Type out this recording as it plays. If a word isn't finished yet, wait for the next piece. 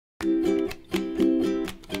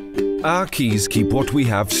Our keys keep what we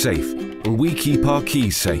have safe, and we keep our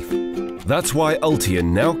keys safe. That's why Ultion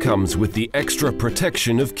now comes with the extra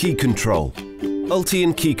protection of key control.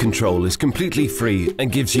 Ultion Key Control is completely free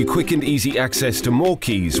and gives you quick and easy access to more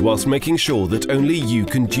keys whilst making sure that only you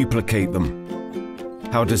can duplicate them.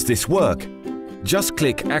 How does this work? Just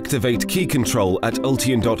click Activate Key Control at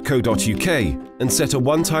ultion.co.uk and set a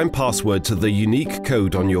one-time password to the unique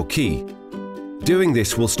code on your key. Doing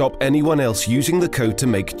this will stop anyone else using the code to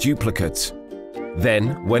make duplicates.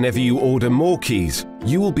 Then, whenever you order more keys,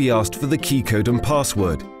 you will be asked for the key code and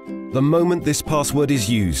password. The moment this password is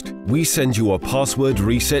used, we send you a password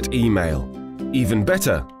reset email. Even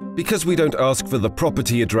better, because we don't ask for the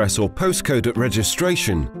property address or postcode at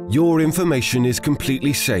registration, your information is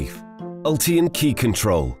completely safe. Ultion Key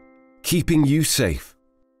Control, keeping you safe.